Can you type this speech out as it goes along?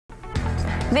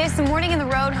This morning in the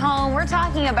Road Home, we're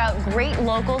talking about great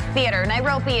local theater.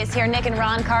 NiRoPe is here. Nick and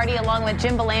Ron Cardy, along with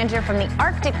Jim Belanger from the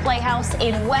Arctic Playhouse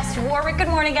in West Warwick. Good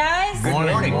morning, guys. Good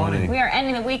morning. We are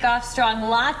ending the week off strong.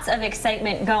 Lots of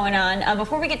excitement going on.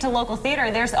 Before we get to local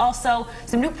theater, there's also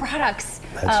some new products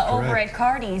over at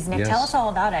Cardy's. Nick, tell us all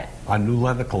about it. Our new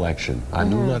leather collection. Our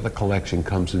new leather collection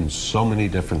comes in so many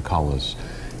different colors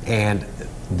and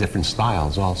different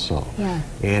styles also. Yeah.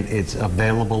 And it's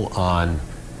available on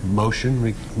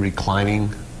motion reclining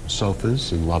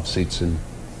sofas and love seats and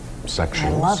sectionals. I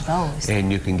love those.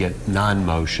 And you can get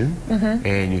non-motion,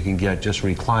 and you can get just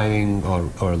reclining or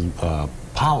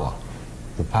power,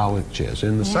 the power chairs.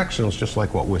 And the sectionals just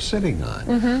like what we're sitting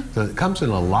on. So it comes in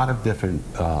a lot of different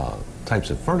types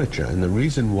of furniture, and the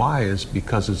reason why is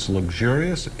because it's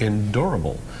luxurious and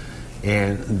durable.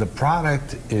 And the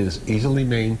product is easily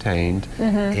maintained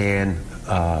and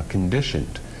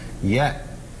conditioned, yet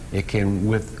it can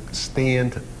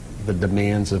withstand the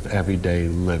demands of everyday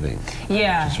living.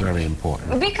 Yeah. Which is very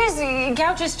important. Because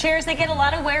couches, chairs, they get a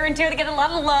lot of wear and tear. They get a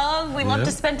lot of love. We love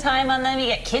to spend time on them. You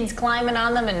get kids climbing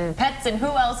on them and pets and who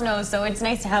else knows. So it's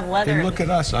nice to have leather. And look at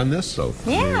us on this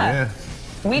sofa. Yeah.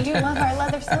 We do love our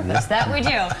leather sofas. That we do.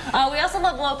 We also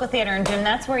love local theater, and Jim,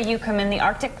 that's where you come in, the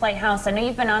Arctic Playhouse. I know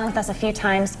you've been on with us a few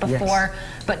times before,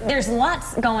 but there's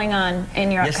lots going on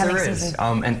in your upcoming season. Yes,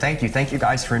 there is. And thank you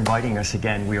guys for inviting us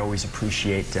again. We always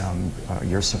appreciate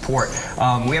your support.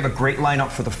 We have a great lineup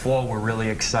for the fall. We're really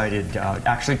excited.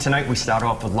 Actually, tonight we start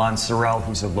off with Lon Sorrell,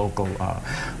 who's a local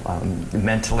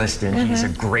mentalist, and he's a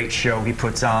great show he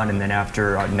puts on. And then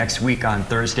after next week on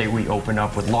Thursday, we open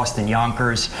up with Lost in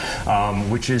Yonkers,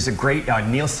 which is a great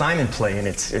Neil Simon play, and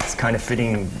it's kind of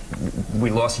fitting. We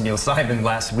lost Neil Simon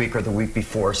last week or the week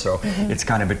before, so it's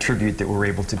kind of a tribute that we're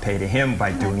able to pay to him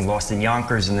by doing Lost in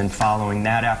Yonkers. And then following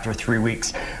that, after 3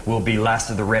 weeks, will be Last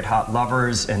of the Red Hot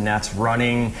Lovers, and that's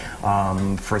running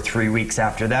for 3 weeks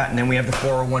after that. And then we have the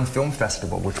 401 Film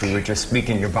Festival, which we were just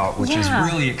speaking about, which is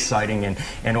really exciting,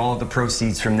 and all of the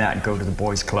proceeds from that go to the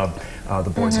Boys Club, the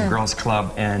Boys and Girls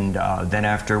Club. And then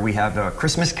after, we have a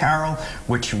Christmas Carol,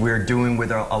 which we're doing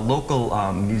with a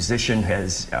local musician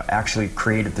has actually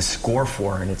created the score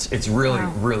for, and it's really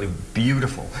really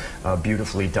beautiful,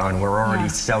 beautifully done. We're already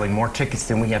selling more tickets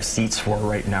than we have seats for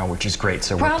right now, which is great.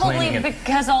 So probably we're planning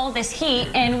because all this heat,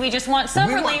 and we just want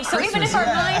some relief. So even if our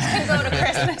minds could go to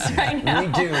Christmas right now,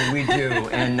 we do,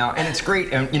 and it's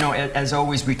great. And you know, as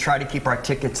always, we try to keep our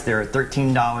tickets there at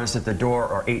 $13 at the door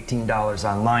or $18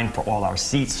 online for all our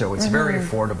seats. So it's very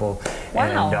affordable.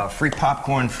 And free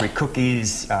popcorn, free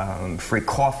cookies, free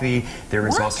coffee. There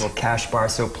is also a cash bar,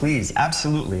 so please,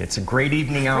 absolutely, it's a great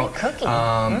evening out. Free cookie.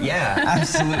 Yeah,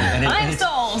 absolutely. And I'm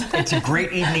sold. It's a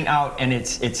great evening out, and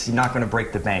it's not going to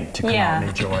break the bank to come out and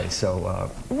enjoy.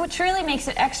 So, which really makes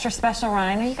it extra special, Ron.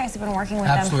 I know you guys have been working with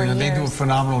them for years. They do a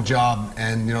phenomenal job,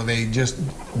 and you know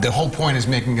the whole point is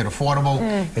making it affordable.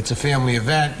 It's a family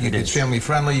event. It's family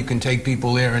friendly. You can take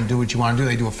people there and do what you want to do.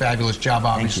 They do a fabulous job,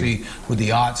 obviously, with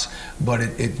the arts. But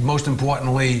most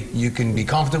importantly, you can be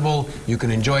comfortable. You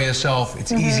can enjoy yourself.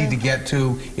 It's easy to get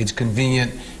to. It's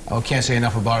convenient. I can't say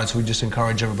enough about it, so we just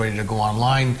encourage everybody to go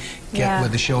online, get where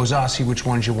the shows are, see which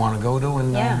ones you want to go to,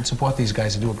 and support these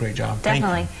guys who do a great job.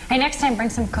 Definitely. Hey, next time, bring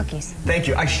some cookies. Thank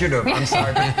you. I should have. I'm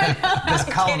sorry. There's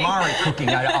calamari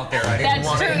cooking out there. I didn't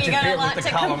want to interfere with the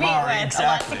calamari. Exactly. A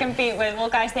lot to compete with. Well,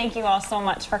 guys, thank you all so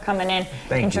much for coming in.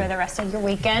 Enjoy the rest of your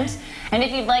weekend. And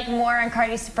if you'd like more on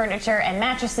Cardy's furniture and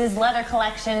mattresses, leather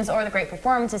collections, or the great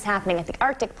performances happening at the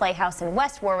Arctic Playhouse in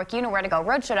West Warwick, you know where to go,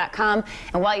 RhodeShow.com.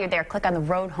 And while you're there, click on the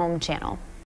Road Home channel.